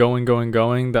used to going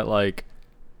that like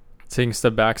taking a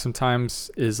step back sometimes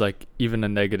is like even a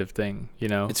negative thing, you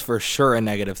know? It's for sure a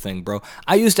negative thing, bro.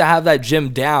 I used to have that gym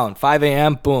down 5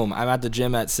 a.m. Boom, I'm at the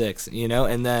gym at 6, you know,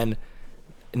 and then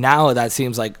now that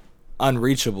seems like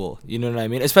unreachable, you know what I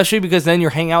mean? Especially because then you're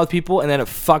hanging out with people and then it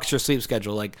fucks your sleep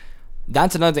schedule. Like,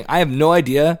 that's another thing. I have no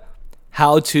idea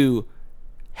how to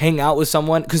hang out with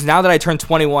someone, because now that I turned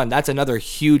 21, that's another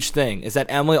huge thing, is that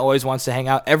Emily always wants to hang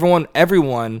out.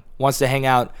 Everyone wants to hang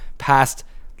out past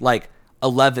like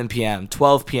 11 p.m.,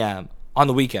 12 p.m. on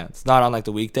the weekends, not on like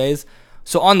the weekdays.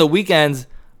 So on the weekends,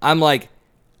 I'm like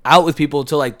out with people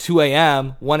till like 2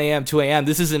 a.m., 1 a.m., 2 a.m.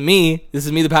 This isn't me. This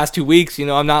is me the past 2 weeks. You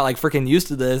know, I'm not like freaking used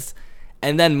to this.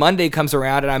 And then Monday comes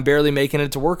around and I'm barely making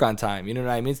it to work on time. You know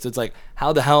what I mean? So it's like,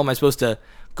 how the hell am I supposed to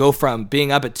go from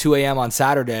being up at 2 a.m. on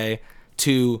Saturday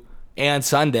and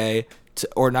Sunday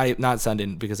or not Sunday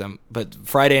but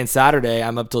Friday and Saturday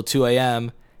I'm up till 2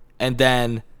 a.m. and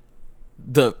then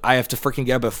I have to freaking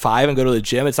get up at 5 and go to the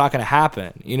gym. It's not going to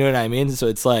happen. You know what I mean? So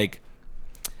it's like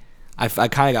I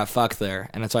kind of got fucked there,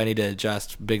 and that's why I need to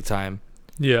adjust big time.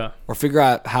 Yeah. Or figure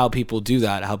out how people do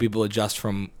that, how people adjust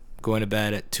from going to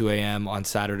bed at 2 a.m. on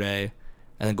Saturday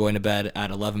and then going to bed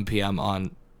at 11 p.m.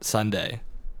 on Sunday.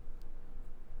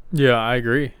 Yeah, I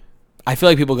agree. I feel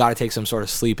like people got to take some sort of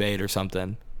sleep aid or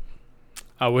something.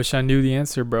 I wish I knew the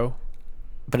answer, bro.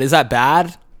 But is that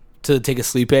bad to take a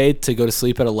sleep aid to go to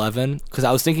sleep at 11? Because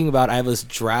I was thinking about, I have this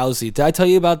drowsy. Did I tell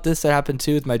you about this that happened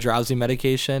too with my drowsy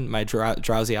medication, my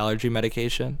drowsy allergy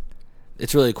medication?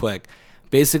 It's really quick.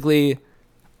 Basically,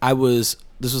 this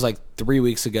was like 3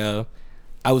 weeks ago.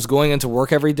 I was going into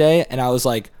work every day and I was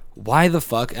like, why the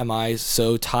fuck am I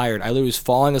so tired? I literally was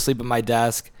falling asleep at my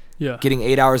desk. Yeah. Getting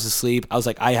 8 hours of sleep. I was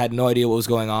like, I had no idea what was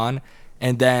going on.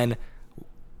 And then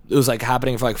it was like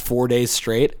happening for like 4 days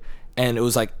straight. And it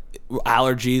was like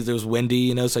allergies. There was windy,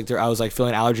 you know, it's like I was like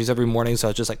feeling allergies every morning. So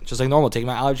I was just like normal, taking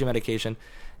my allergy medication.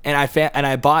 And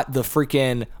I bought the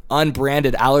freaking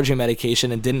unbranded allergy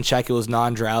medication and didn't check it was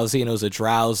non-drowsy, and it was a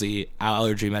drowsy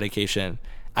allergy medication.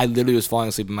 I literally was falling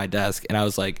asleep at my desk and I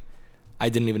was like, I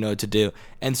didn't even know what to do.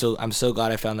 And so I'm so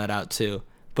glad I found that out too.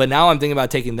 But now I'm thinking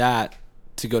about taking that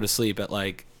to go to sleep at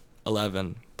like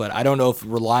 11, but I don't know if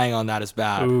relying on that is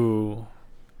bad. Ooh.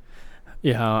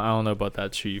 Yeah, I don't know about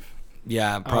that, Chief.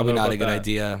 Yeah, probably not a good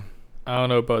idea. I don't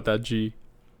know about that, G.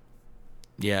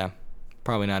 Yeah,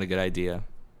 probably not a good idea.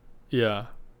 Yeah,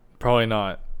 probably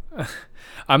not.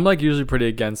 I'm like usually pretty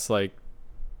against like,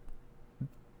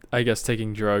 I guess,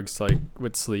 taking drugs like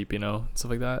with sleep, you know, stuff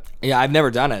like that. Yeah, I've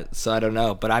never done it, so I don't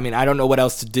know. But I mean, I don't know what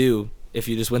else to do if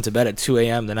you just went to bed at 2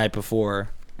 a.m. the night before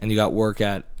and you got work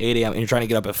at 8 a.m. and you're trying to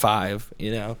get up at 5,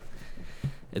 you know?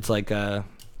 It's like,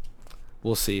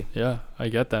 we'll see. Yeah, I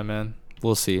get that, man.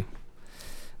 We'll see.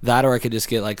 That, or I could just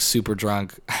get like super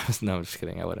drunk. No, I'm just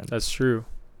kidding. I wouldn't. That's true.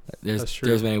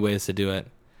 There's many ways to do it.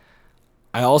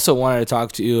 I also wanted to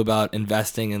talk to you about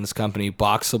investing in this company,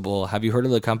 Boxable. Have you heard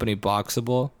of the company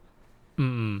Boxable?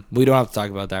 Mm-mm. We don't have to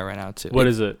talk about that right now, too. What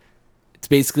is it? It's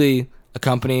basically a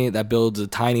company that builds a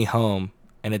tiny home,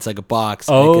 and it's like a box,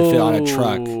 and it can fit on a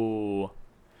truck.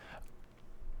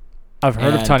 I've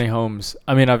heard of tiny homes.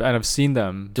 I mean, I've seen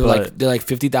them. They're like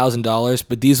 $50,000,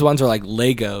 but these ones are like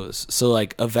Legos. So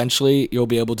like eventually you'll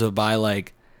be able to buy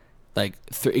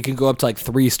it can go up to like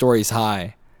 3 stories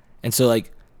high, and so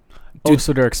like. Dude,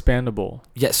 so they're expandable.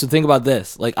 Yeah, so think about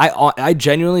this. Like, I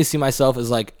genuinely see myself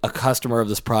as, like, a customer of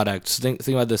this product. So think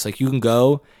about this. Like, you can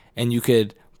go and you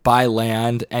could buy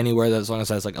land anywhere that as long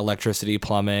as it has, like, electricity,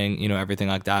 plumbing, you know, everything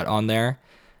like that on there.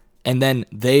 And then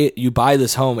you buy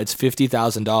this home. It's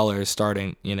 $50,000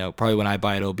 starting, you know. Probably when I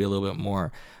buy it, it'll be a little bit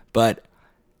more. But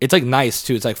it's, like, nice,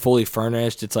 too. It's, like, fully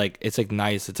furnished. It's, like,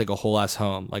 nice. It's, like, a whole-ass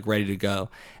home, like, ready to go.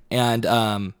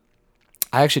 And,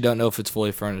 I actually don't know if it's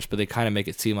fully furnished, but they kind of make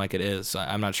it seem like it is. So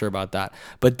I'm not sure about that.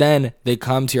 But then they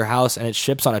come to your house and it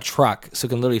ships on a truck. So it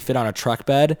can literally fit on a truck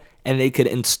bed, and they could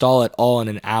install it all in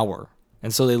an hour.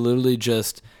 And so they literally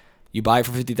just, you buy it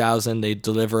for 50,000, they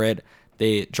deliver it,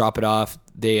 they drop it off,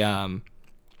 they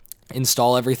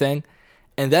install everything.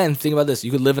 And then think about this,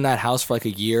 you could live in that house for like a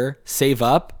year, save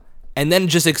up, and then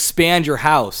just expand your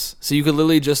house. So you could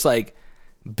literally just like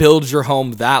build your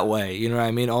home that way. You know what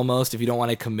I mean? Almost, if you don't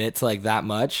want to commit to like that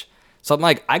much. So I'm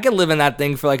like, I could live in that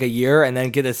thing for like a year and then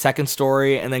get a second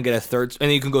story and then get a third, and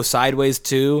then you can go sideways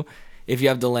too if you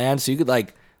have the land. So you could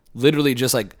like literally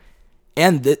just like,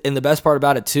 and the best part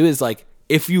about it too is like,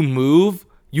 if you move,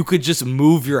 you could just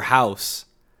move your house.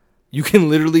 You can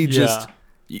literally just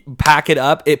pack it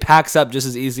up. It packs up just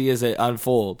as easy as it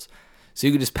unfolds. So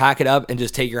you could just pack it up and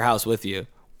just take your house with you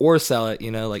or sell it,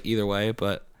 you know, like either way.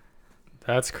 But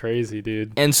that's crazy,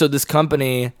 dude. And so this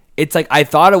company, it's like, I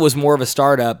thought it was more of a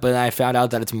startup, but then I found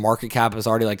out that its market cap is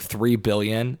already like $3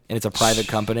 billion and it's a private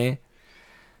company.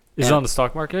 Is it on the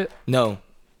stock market? No.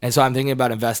 And so I'm thinking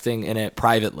about investing in it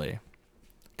privately.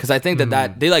 Because I think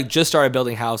that they like just started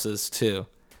building houses too.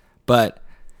 But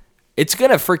it's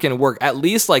going to freaking work. At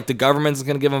least like the government's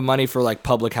going to give them money for like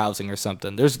public housing or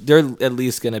something. They're at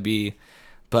least going to be,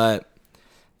 but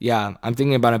yeah, I'm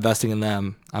thinking about investing in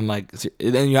them. I'm like,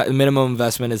 then the minimum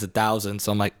investment is 1,000.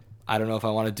 So I'm like, I don't know if I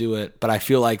want to do it, but I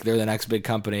feel like they're the next big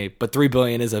company. But $3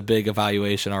 billion is a big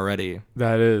evaluation already.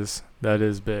 That is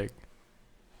big.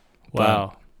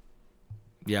 Wow. But,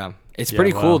 yeah, it's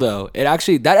pretty cool though. That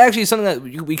actually is something that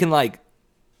we can like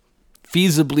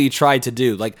feasibly try to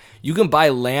do. Like, you can buy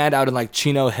land out in like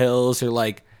Chino Hills or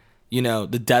like, you know,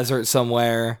 the desert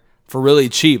somewhere for really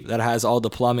cheap that has all the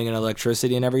plumbing and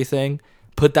electricity and everything.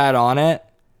 Put that on it.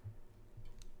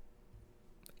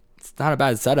 It's not a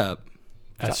bad setup.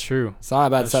 That's true. It's not a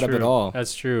bad setup at all.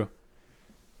 That's true.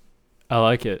 I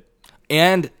like it.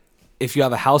 And if you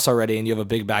have a house already and you have a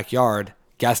big backyard,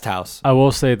 guest house. I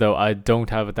will say though, I don't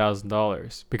have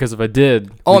 $1,000 because if I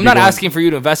did, I'm not asking for you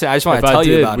to invest in it. I just want to tell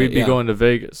you about it. We'd be going to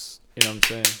Vegas. You know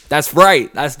what I'm saying? That's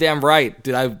right. That's damn right,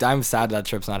 dude. I'm sad that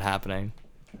trip's not happening.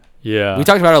 Yeah, we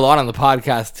talked about it a lot on the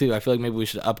podcast too. I feel like maybe we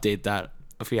should update that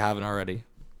if we haven't already.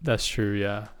 That's true.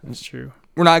 Yeah, that's true.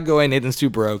 We're not going. Nathan's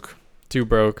too broke. Too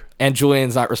broke. And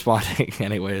Julian's not responding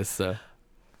anyways. So,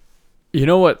 you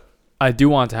know what I do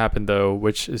want to happen though,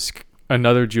 which is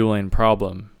another Julian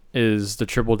problem, is the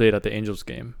triple date at the Angels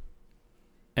game.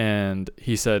 And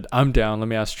he said, "I'm down. Let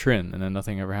me ask Trin," and then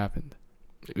nothing ever happened.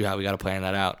 Yeah, we got to plan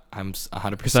that out. I'm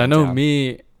 100%. Because I know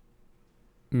me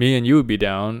and you would be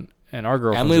down, and our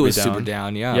girlfriend Emily would be was super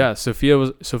down. Yeah. Yeah. Sophia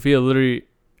literally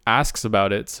asks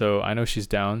about it, so I know she's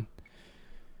down.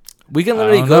 We can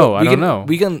literally go. I don't know.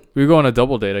 We go on a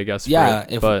double date, I guess. Yeah,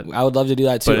 but I would love to do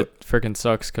that too. But it freaking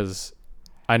sucks because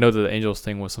I know that the Angels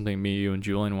thing was something me, you, and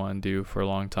Julian wanted to do for a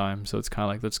long time. So it's kind of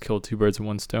like, let's kill two birds with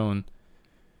one stone.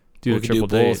 Do a triple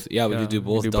date. Yeah, we could do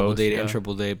both, double date and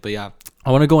triple date. But yeah,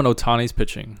 I want to go on Ohtani's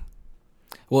pitching.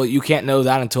 Well, you can't know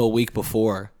that until a week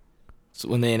before, so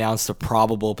when they announce the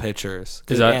probable pitchers,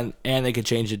 and they could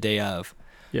change the day of.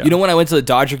 Yeah. You know, when I went to the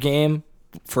Dodger game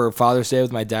for Father's Day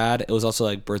with my dad, it was also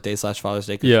like birthday / Father's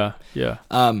Day. Yeah.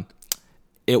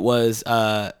 It was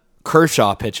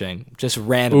Kershaw pitching just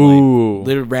randomly. Ooh.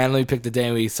 Literally randomly picked the day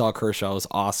and we saw Kershaw. It was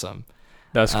awesome.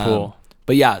 That's cool.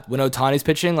 But yeah, when Ohtani's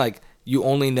pitching, like, you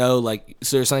only know, like,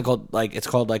 so there's something called, like, it's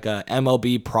called like a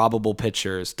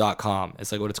MLBprobablepitchers.com.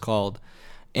 It's like what it's called.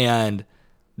 And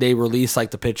they release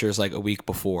like the pitchers like a week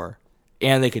before,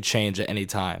 and they could change at any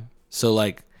time. So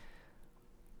like,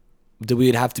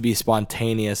 we'd have to be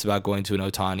spontaneous about going to an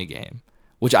Ohtani game,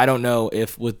 which I don't know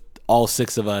if with all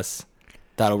 6 of us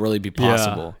that'll really be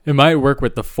possible. Yeah. It might work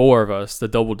with the 4 of us, the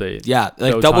double date. Yeah,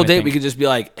 like double date, we could just be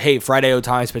like, hey, Friday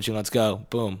Ohtani's pitching, let's go.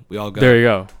 Boom, we all go. There you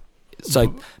go. So,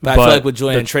 like, but I feel like with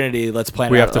Julian and Trinity, let's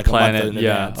plan. We it have out to like plan a month it. in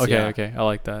Yeah. advance. Okay. I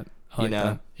like that.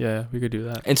 That. Yeah, we could do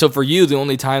that. And so for you, the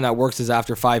only time that works is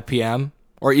after 5 p.m.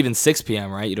 or even 6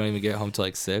 p.m. Right? You don't even get home till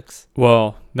like 6.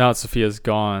 Well, now that Sophia's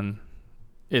gone,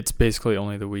 it's basically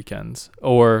only the weekends,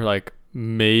 or like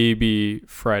maybe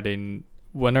Friday.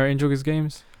 When are Angels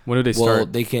games? When do they start? Well,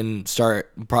 they can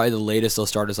start. Probably the latest they'll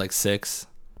start is like 6,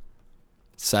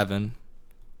 7.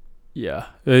 Yeah,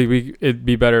 it'd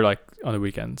be better like on the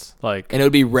weekends, like, and it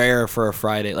would be rare for a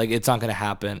Friday. Like, it's not going to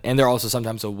happen, and they're also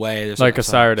sometimes away. There's like a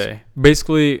Saturday.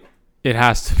 Basically, it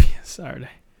has to be a Saturday.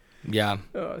 Yeah.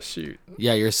 Oh shoot.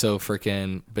 Yeah, you're so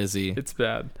freaking busy. It's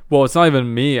bad. Well, it's not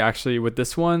even me actually. With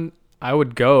this one, I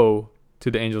would go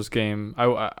to the Angels game.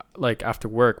 I like after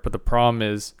work, but the problem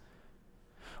is,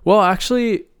 well,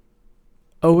 actually,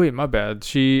 oh wait, my bad.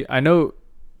 I know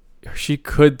she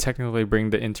could technically bring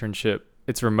the internship.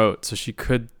 It's remote, so she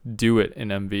could do it in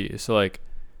MV. So like,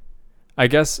 I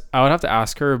guess I would have to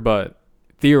ask her, but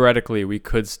theoretically we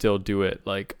could still do it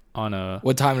like on a.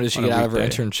 What time does she on a get out of her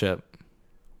weekday. internship?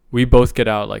 We both get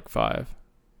out like 5.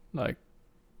 Like,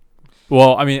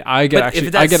 well, I mean, I get But if actually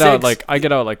it's I at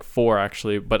get out 6 like 4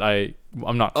 actually, but I'm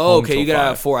not. Oh, home okay. till You get out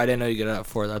 5. at 4. I didn't know you get out at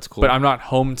 4. That's cool. But I'm not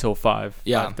home till 5.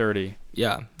 Yeah. 5:30.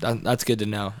 Yeah, that's good to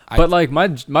know. But like my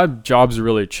job's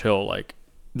really chill. Like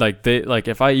they like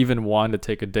if I even wanted to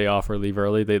take a day off or leave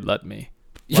early, they'd let me.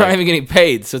 You're not even getting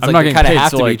paid, so it's I'm like not you getting kind of paid,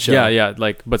 have so to like be chill. yeah.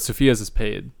 Like, but Sophia's is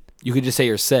paid. You could just say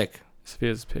you're sick.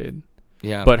 Sophia's is paid.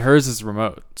 Yeah. But hers is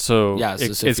remote, so Yeah, so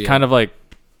it's Sophia. kind of like.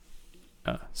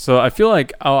 So I feel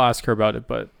like I'll ask her about it,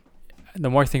 but the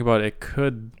more I think about it, it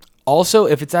could. Also,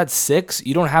 if it's at 6,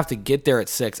 you don't have to get there at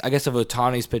 6. I guess if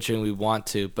Otani's pitching, we want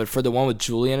to. But for the one with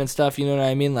Julian and stuff, you know what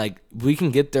I mean? Like, we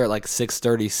can get there at like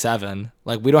 6:37.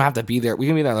 Like, we don't have to be there. We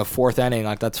can be there in the 4th inning.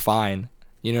 Like, that's fine.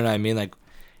 You know what I mean? Like,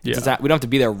 Yeah. we don't have to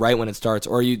be there right when it starts.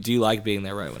 Or do you like being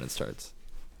there right when it starts?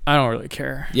 I don't really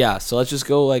care. Yeah, so let's just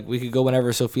go. Like, we could go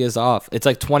whenever Sophia's off. It's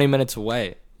like 20 minutes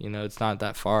away. You know, it's not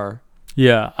that far.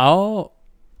 Yeah, I'll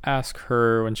ask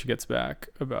her when she gets back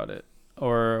about it,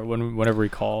 or whenever we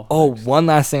call. Oh, one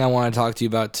last thing I want to talk to you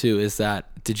about, too, is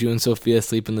that did you and Sophia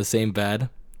sleep in the same bed?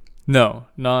 No.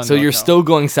 So you're still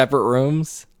going separate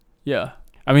rooms? Yeah.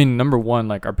 I mean, number one,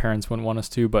 like our parents wouldn't want us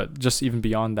to, but just even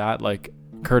beyond that, like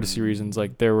courtesy reasons,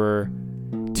 like there were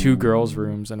 2 girls'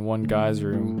 rooms and 1 guy's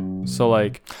room. So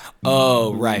like.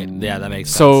 Oh, right. Yeah, that makes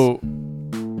sense. So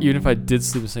even if I did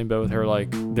sleep in the same bed with her, like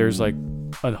there's like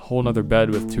a whole nother bed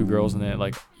with 2 girls in it,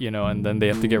 like, you know, and then they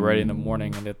have to get ready in the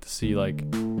morning and they have to see like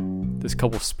this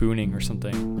couple spooning or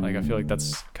something. Like I feel like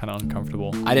that's kind of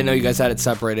uncomfortable. I didn't know you guys had it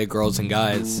separated, girls and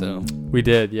guys, so. We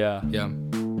did, yeah. Yeah.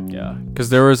 Yeah, because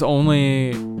there was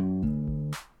only, well,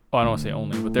 I don't want to say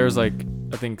only, but there was like,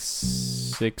 I think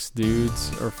 6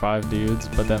 dudes or 5 dudes,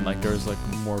 but then like there was like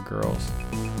more girls.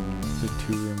 Like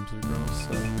 2 rooms of girls,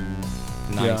 so.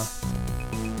 Nice.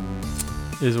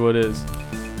 Yeah. Is what is.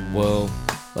 Well,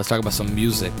 let's talk about some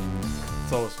music.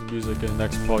 It's always some music in the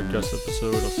next podcast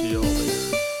episode. I'll see y'all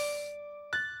later.